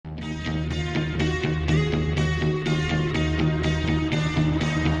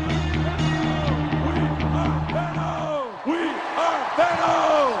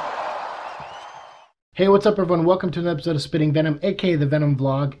Hey, what's up everyone? Welcome to another episode of Spitting Venom, aka the Venom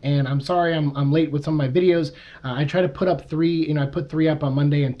Vlog. And I'm sorry I'm late with some of my videos. I try to put up three, I put 3 up on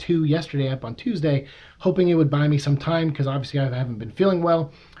Monday and 2 yesterday up on Tuesday, hoping it would buy me some time because obviously I haven't been feeling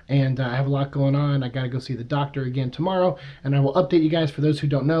well. And I have a lot going on. I got to go see the doctor again tomorrow, and I will update you guys. For those who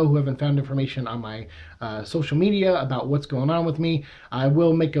don't know, who haven't found information on my social media about what's going on with me, I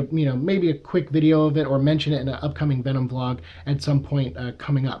will make a maybe a quick video of it or mention it in an upcoming Venom vlog at some point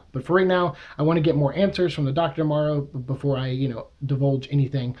coming up. But for right now, I want to get more answers from the doctor tomorrow before I divulge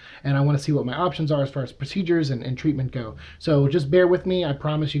anything, and I want to see what my options are as far as procedures and treatment go. So just bear with me. I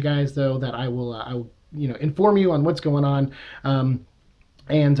promise you guys though that I will inform you on what's going on.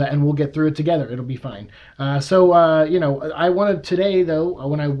 And we'll get through it together. It'll be fine. I wanted today, though,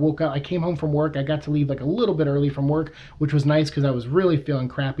 when I woke up, I came home from work. I got to leave like a little bit early from work, which was nice because I was really feeling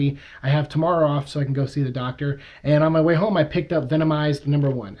crappy. I have tomorrow off so I can go see the doctor. And on my way home, I picked up Venomized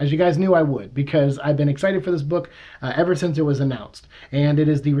 #1. As you guys knew I would, because I've been excited for this book ever since it was announced. And it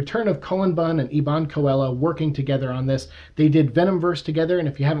is the return of Cullen Bunn and Iban Coelho working together on this. They did Venomverse together, and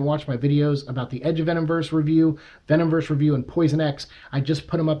if you haven't watched my videos about the Edge of Venomverse review, and Poison X, I just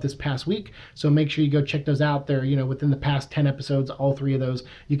put them up this past week, so make sure you go check those out. They're within the past 10 episodes, all 3 of those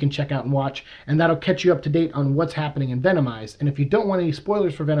you can check out and watch, and that'll catch you up to date on what's happening in Venomized. And if you don't want any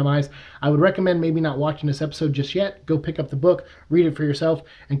spoilers for Venomized, I would recommend maybe not watching this episode just yet. Go pick up the book, read it for yourself,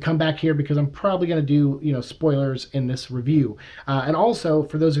 and come back here because I'm probably going to do spoilers in this review. And also,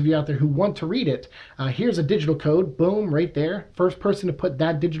 for those of you out there who want to read it, here's a digital code. Boom, right there. First person to put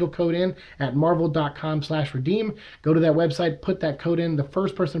that digital code in at marvel.com/redeem. Go to that website, put that code in. The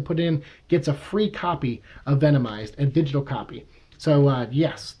first person to put in gets a free copy of Venomized, a digital copy. So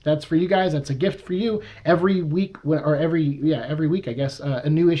yes, that's for you guys. That's a gift for you. Every week, every week, I guess, a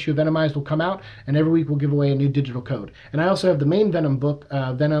new issue of Venomized will come out, and every week we'll give away a new digital code. And I also have the main Venom book,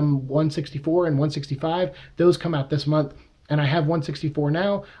 Venom 164 and 165. Those come out this month. And I have 164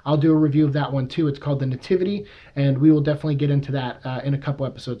 now. I'll do a review of that one too. It's called The Nativity, and we will definitely get into that in a couple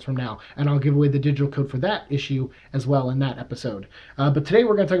episodes from now. And I'll give away the digital code for that issue as well in that episode. But today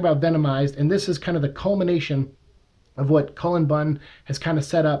we're going to talk about Venomized, and this is kind of the culmination of what Cullen Bunn has kind of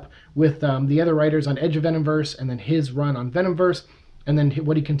set up with the other writers on Edge of Venomverse, and then his run on Venomverse, and then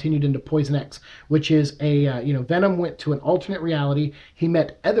what he continued into Poison X, which is a, Venom went to an alternate reality. He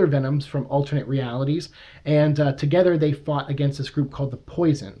met other Venoms from alternate realities, and together they fought against this group called the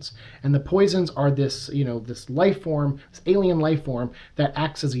Poisons. And the Poisons are this, this life form, this alien life form that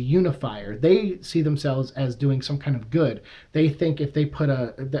acts as a unifier. They see themselves as doing some kind of good. They think if they put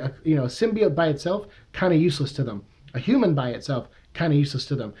a symbiote by itself, kind of useless to them. A human by itself, kind of useless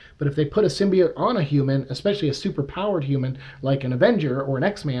to them. But if they put a symbiote on a human, especially a super-powered human like an Avenger or an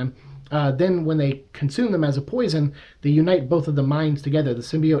X-Man, then when they consume them as a poison, they unite both of the minds together, the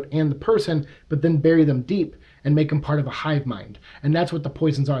symbiote and the person, but then bury them deep and make them part of a hive mind. And that's what the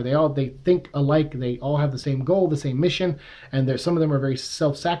Poisons are. They think alike. They all have the same goal, the same mission, and some of them are very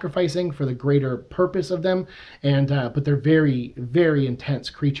self-sacrificing for the greater purpose of them. And but they're very, very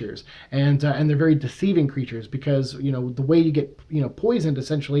intense creatures, and they're very deceiving creatures because the way you get poisoned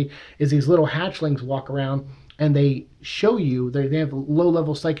essentially is these little hatchlings walk around. And they show you, they have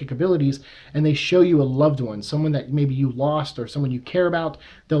low-level psychic abilities, and they show you a loved one, someone that maybe you lost or someone you care about.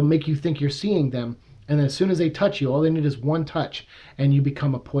 They'll make you think you're seeing them, and then as soon as they touch you, all they need is one touch, and you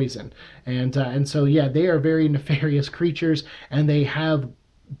become a poison. And so, yeah, they are very nefarious creatures, and they have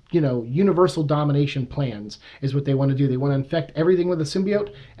universal domination plans is what they want to do. They want to infect everything with a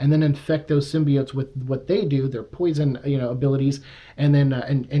symbiote, and then infect those symbiotes with what they do, their poison abilities, and then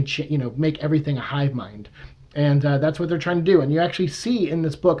make everything a hive mind. And that's what they're trying to do. And you actually see in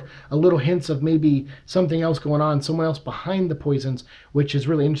this book a little hints of maybe something else going on, someone else behind the Poisons, which is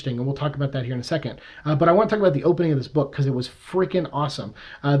really interesting. And we'll talk about that here in a second. But I want to talk about the opening of this book because it was freaking awesome.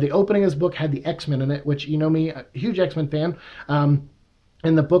 The opening of this book had the X-Men in it, which, me, a huge X-Men fan.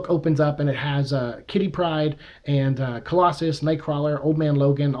 And the book opens up and it has Kitty Pryde and Colossus, Nightcrawler, Old Man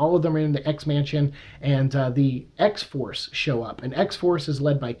Logan. All of them are in the X-Mansion, and the X-Force show up. And X-Force is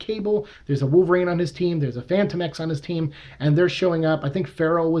led by Cable. There's a Wolverine on his team. There's a Phantom X on his team. And they're showing up. I think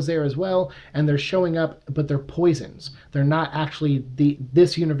Feral was there as well. And they're showing up, but they're Poisons. They're not actually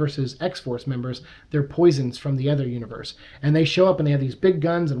this universe's X-Force members. They're Poisons from the other universe. And they show up and they have these big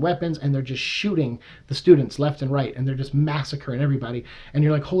guns and weapons, and they're just shooting the students left and right. And they're just massacring everybody. And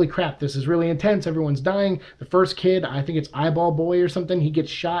you're like, holy crap, this is really intense. Everyone's dying. The first kid, I think it's Eyeball Boy or something, he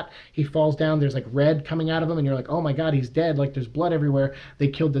gets shot. He falls down. There's like red coming out of him. And you're like, oh my God, he's dead. Like there's blood everywhere. They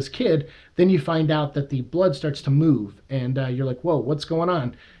killed this kid. Then you find out that the blood starts to move. And you're like, whoa, what's going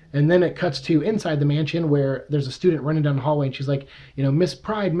on? And then it cuts to inside the mansion where there's a student running down the hallway, and she's like, you know, Miss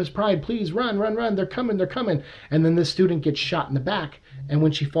Pride, please run, run, run. They're coming, they're coming. And then this student gets shot in the back. And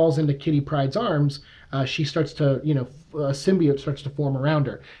when she falls into Kitty Pryde's arms, she starts to, you know, a symbiote starts to form around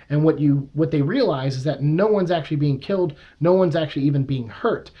her. And what they realize is that no one's actually being killed, no one's actually even being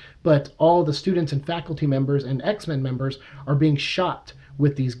hurt, but all the students and faculty members and X-Men members are being shot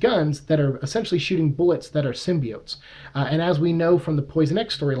with these guns that are essentially shooting bullets that are symbiotes. And as we know from the Poison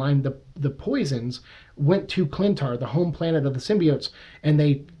X storyline, the Poisons went to Clintar, the home planet of the symbiotes, and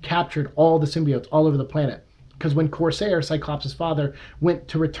they captured all the symbiotes all over the planet. Because when Corsair, Cyclops' father, went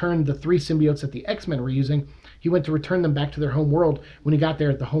to return the 3 symbiotes that the X-Men were using, he went to return them back to their home world. When he got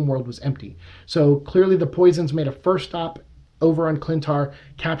there, the home world was empty. So clearly the Poisons made a first stop over on Clintar,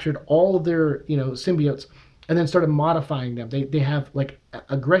 captured all of their, you know, symbiotes, and then started modifying them. They have like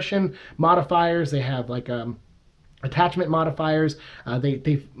aggression modifiers, they have like attachment modifiers.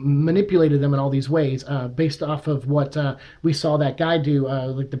 They've manipulated them in all these ways based off of what we saw that guy do,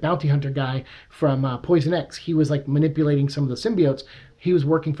 like the bounty hunter guy from Poison X. He was like manipulating some of the symbiotes. He was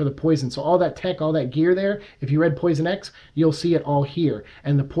working for the Poison. So all that tech, all that gear there, if you read Poison X, you'll see it all here.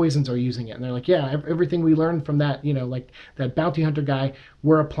 And the Poisons are using it. And they're like, yeah, everything we learned from that, you know, like that bounty hunter guy,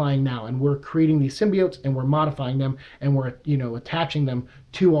 we're applying now. And we're creating these symbiotes and we're modifying them and we're, you know, attaching them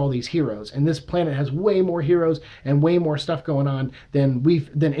to all these heroes. And this planet has way more heroes and way more stuff going on than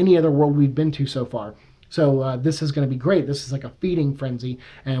any other world we've been to so far. So this is going to be great. This is like a feeding frenzy,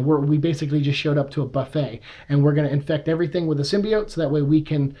 and we basically just showed up to a buffet, and we're going to infect everything with a symbiote so that way we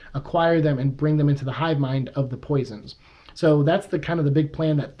can acquire them and bring them into the hive mind of the Poisons. So that's the kind of the big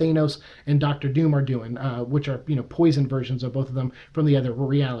plan that Thanos and Dr. Doom are doing, which are, you know, poison versions of both of them from the other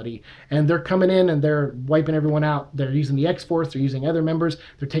reality. And they're coming in and they're wiping everyone out. They're using the X-Force, they're using other members,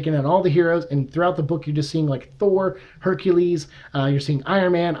 they're taking out all the heroes. And throughout the book, you're just seeing like Thor, Hercules, you're seeing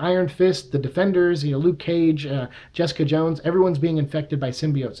Iron Man, Iron Fist, the Defenders, you know, Luke Cage, Jessica Jones. Everyone's being infected by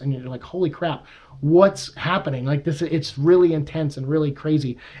symbiotes, and you're like, holy crap, what's happening? Like this, it's really intense and really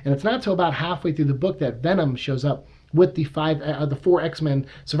crazy. And it's not until about halfway through the book that Venom shows up with the 4 X-Men,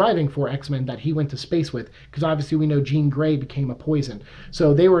 surviving 4 X-Men that he went to space with, because obviously we know Jean Grey became a Poison.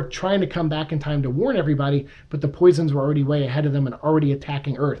 So they were trying to come back in time to warn everybody, but the Poisons were already way ahead of them and already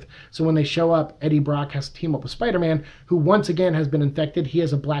attacking Earth. So when they show up, Eddie Brock has to team up with Spider-Man, who once again has been infected. He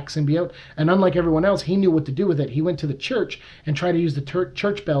has a black symbiote, and unlike everyone else, he knew what to do with it. He went to the church and tried to use the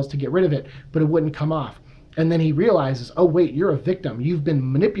church bells to get rid of it, but it wouldn't come off. And then he realizes, oh wait, you're a victim. You've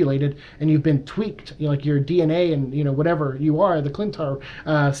been manipulated and you've been tweaked. You know, like your DNA and, you know, whatever you are, the Clintar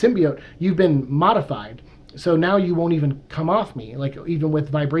symbiote, you've been modified. So now you won't even come off me. Like even with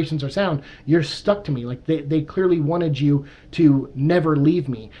vibrations or sound, you're stuck to me. Like they clearly wanted you to never leave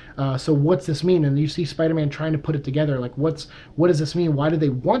me. So what's this mean? And you see Spider-Man trying to put it together. Like what does this mean? Why do they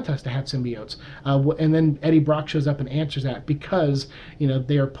want us to have symbiotes? And then Eddie Brock shows up and answers that because, you know,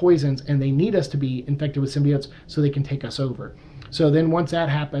 they are poisons and they need us to be infected with symbiotes so they can take us over. So then once that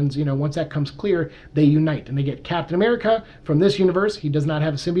happens, you know, once that comes clear, they unite and they get Captain America from this universe. He does not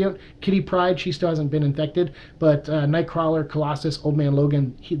have a symbiote. Kitty Pryde, she still hasn't been infected, but Nightcrawler, Colossus, Old Man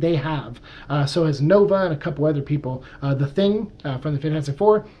Logan, they have. So has Nova and a couple other people. The Thing from the Fantastic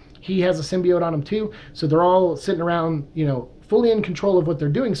Four, he has a symbiote on him too. So they're all sitting around, you know, fully in control of what they're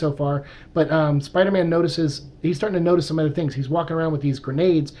doing so far. But Spider-Man notices, he's starting to notice some other things. He's walking around with these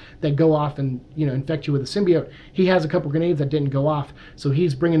grenades that go off and, you know, infect you with a symbiote. He has a couple grenades that didn't go off, so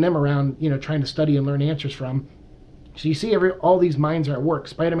he's bringing them around, you know, trying to study and learn answers from. So you see all these minds are at work.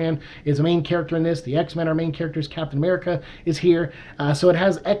 Spider-Man is a main character in this. The X-Men are main characters. Captain America is here. So it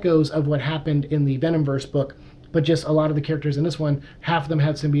has echoes of what happened in the Venomverse book, but just a lot of the characters in this one, half of them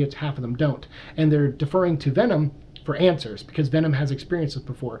have symbiotes, half of them don't. And they're deferring to Venom for answers because Venom has experienced this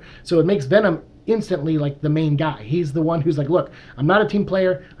before. So it makes Venom instantly like the main guy. He's the one who's like, look, I'm not a team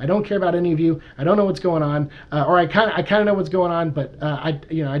player. I don't care about any of you. I don't know what's going on, or I kind of know what's going on, but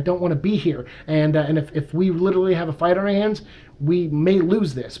I don't want to be here. And if we literally have a fight on our hands, we may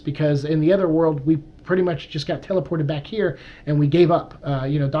lose this because in the other world we pretty much just got teleported back here and we gave up.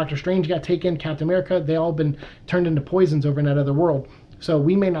 Doctor Strange got taken, Captain America, they all been turned into poisons over in that other world. So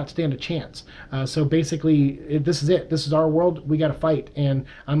we may not stand a chance. So basically, this is it. This is our world. We got to fight. And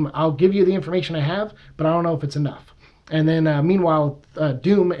I'll give you the information I have, but I don't know if it's enough. And then meanwhile,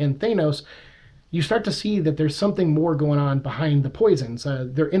 Doom and Thanos, you start to see that there's something more going on behind the poisons.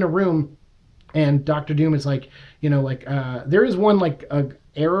 They're in a room, and Dr. Doom is like, there is one like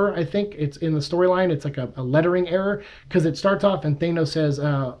error, I think. It's in the storyline. It's like a lettering error because it starts off and Thanos says,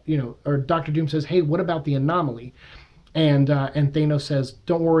 or Dr. Doom says, hey, what about the anomaly? And Thanos says,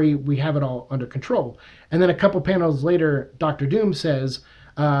 don't worry, we have it all under control. And then a couple panels later, Dr. Doom says,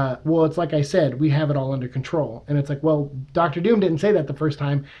 Well, it's like I said, we have it all under control. And it's like, well, Dr. Doom didn't say that the first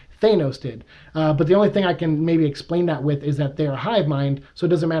time. Thanos did. But the only thing I can maybe explain that with is that they're a hive mind, so it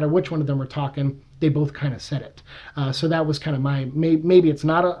doesn't matter which one of them are talking. They both kind of said it. So that was kind of my, maybe it's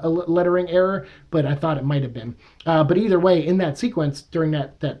not a lettering error, but I thought it might have been. But either way, in that sequence, during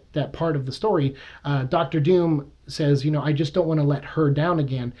that part of the story, Dr. Doom says, you know, I just don't want to let her down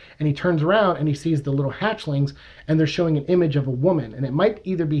again. And he turns around and he sees the little hatchlings, and they're showing an image of a woman. And it might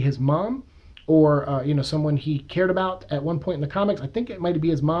either be his mom, or you know, someone he cared about at one point in the comics. I think it might be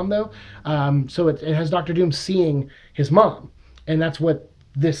his mom, though. So it has Dr. Doom seeing his mom, and that's what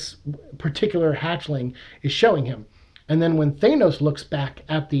this particular hatchling is showing him. And then when Thanos looks back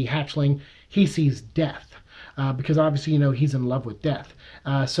at the hatchling, he sees death, because obviously, you know, he's in love with death.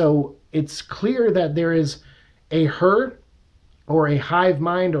 So it's clear that there is a her, or a hive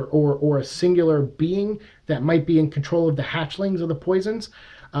mind, or a singular being that might be in control of the hatchlings of the poisons.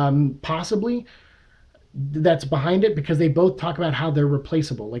 Possibly that's behind it, because they both talk about how they're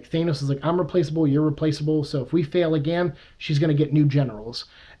replaceable. Like Thanos is like, I'm replaceable, you're replaceable, so if we fail again, she's going to get new generals.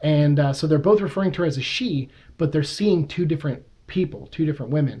 And so they're both referring to her as a she, but they're seeing two different people, two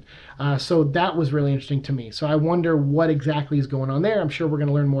different women. So that was really interesting to me. So I wonder what exactly is going on there. I'm sure we're going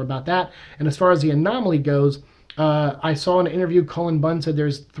to learn more about that. And as far as the anomaly goes, I saw in an interview, Cullen Bunn said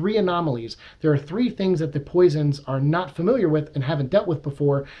there's 3 anomalies. There are 3 things that the poisons are not familiar with and haven't dealt with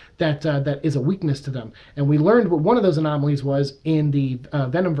before that is a weakness to them. And we learned what one of those anomalies was in the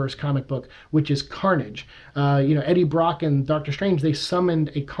Venomverse comic book, which is Carnage. You know, Eddie Brock and Doctor Strange, they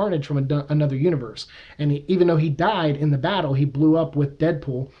summoned a Carnage from another universe. And even though he died in the battle, he blew up with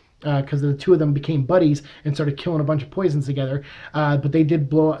Deadpool, because the two of them became buddies and started killing a bunch of poisons together. But they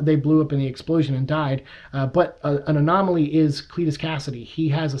blew up in the explosion and died. But an anomaly is Cletus Cassidy. He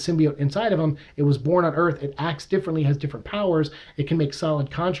has a symbiote inside of him. It was born on Earth. It acts differently, has different powers. It can make solid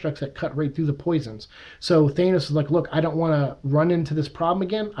constructs that cut right through the poisons. So Thanos is like, look, I don't want to run into this problem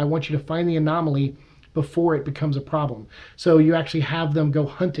again. I want you to find the anomaly before it becomes a problem. So you actually have them go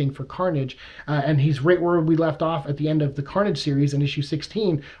hunting for Carnage, and he's right where we left off at the end of the Carnage series in issue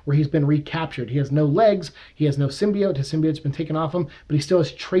 16, where he's been recaptured. He has no legs, he has no symbiote, his symbiote's been taken off him, but he still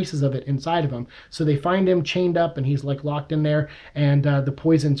has traces of it inside of him. So they find him chained up, and he's like locked in there, and the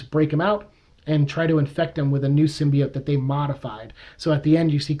poisons break him out and try to infect him with a new symbiote that they modified. So at the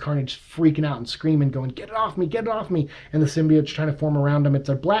end, you see Carnage freaking out and screaming, going, get it off me, get it off me. And the symbiote's trying to form around him. It's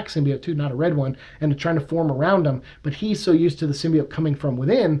a black symbiote too, not a red one. And it's trying to form around him. But he's so used to the symbiote coming from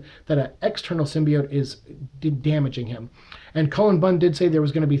within that an external symbiote is damaging him. And Cullen Bunn did say there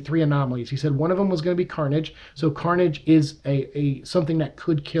was going to be 3 anomalies. He said one of them was going to be Carnage. So Carnage is something that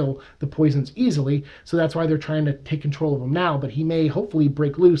could kill the poisons easily. So that's why they're trying to take control of him now. But he may hopefully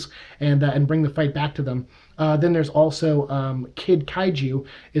break loose and bring the fight back to them. Then there's also Kid Kaiju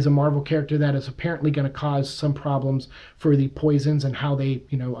is a Marvel character that is apparently going to cause some problems for the poisons and how they,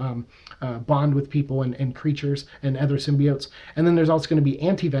 you know, bond with people and creatures and other symbiotes. And then there's also going to be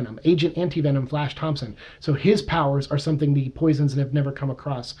Anti-Venom, Agent Anti-Venom Flash Thompson. So his powers are something the poisons have never come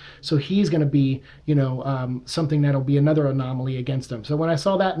across. So he's going to be, you know, something that'll be another anomaly against him. So when I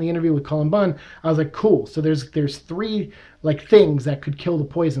saw that in the interview with Cullen Bunn, I was like, cool. So there's 3 like things that could kill the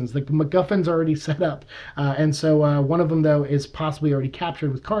poisons. Like the MacGuffin's already set up, and so one of them though is possibly already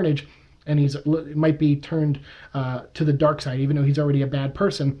captured with Carnage, and might be turned to the dark side, even though he's already a bad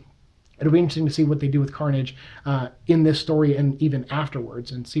person. It'll be interesting to see what they do with Carnage in this story and even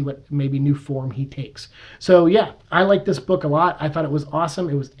afterwards, and see what maybe new form he takes. So yeah, I like this book a lot. I thought it was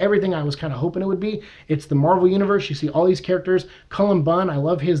awesome. It was everything I was kind of hoping it would be. It's the Marvel Universe. You see all these characters. Cullen Bunn, I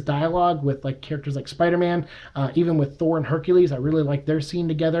love his dialogue with like characters like Spider-Man, even with Thor and Hercules. I really like their scene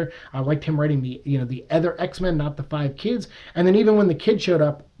together. I liked him writing the other X-Men, not the 5 kids. And then even when the kids showed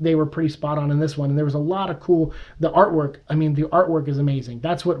up, they were pretty spot on in this one. And there was a lot of the artwork. I mean, the artwork is amazing.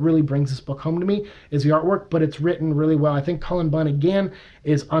 That's what really brings this book home to me, is the artwork, but it's written really well. I think Cullen Bunn, again,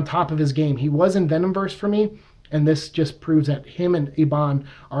 is on top of his game. He was in Venomverse for me, and this just proves that him and Iban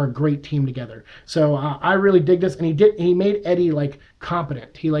are a great team together. So I really dig this, and he made Eddie like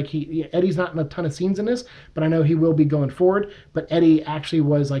competent. Eddie's not in a ton of scenes in this, but I know he will be going forward. But Eddie actually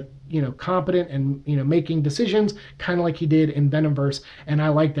was like, you know, competent and, you know, making decisions kind of like he did in Venomverse, and I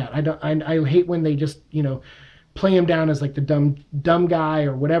like that. I hate when they just, you know, play him down as like the dumb guy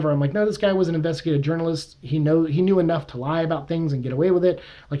or whatever. I'm like, no, this guy was an investigative journalist. He knew enough to lie about things and get away with it.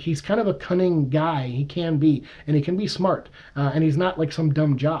 Like, he's kind of a cunning guy. He can be, and he can be smart. And he's not like some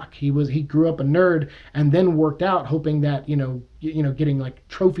dumb jock. He grew up a nerd and then worked out hoping that, you know, getting like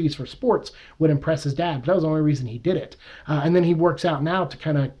trophies for sports would impress his dad. But that was the only reason he did it. And then he works out now to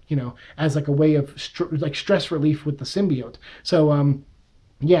kind of, you know, as like a way of stress relief with the symbiote. So,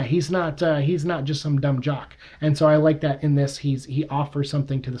 yeah, he's not just some dumb jock. And so I like that in this he offers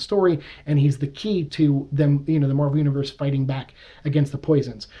something to the story, and he's the key to them, the Marvel Universe fighting back against the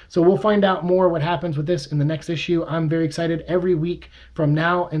poisons. So we'll find out more what happens with this in the next issue. I'm very excited. Every week from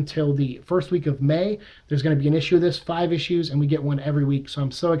now until the first week of May, there's going to be an issue of this, 5 issues, and we get one every week. So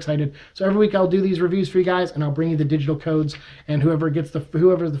I'm so excited. So every week I'll do these reviews for you guys, and I'll bring you the digital codes, and whoever's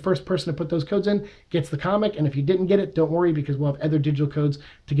the first person to put those codes in gets the comic. And if you didn't get it, don't worry, because we'll have other digital codes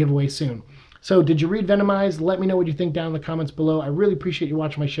to give away soon. So did you read Venomized? Let me know what you think down in the comments below. I really appreciate you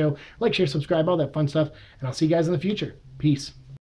watching my show. Like, share, subscribe, all that fun stuff. And I'll see you guys in the future. Peace.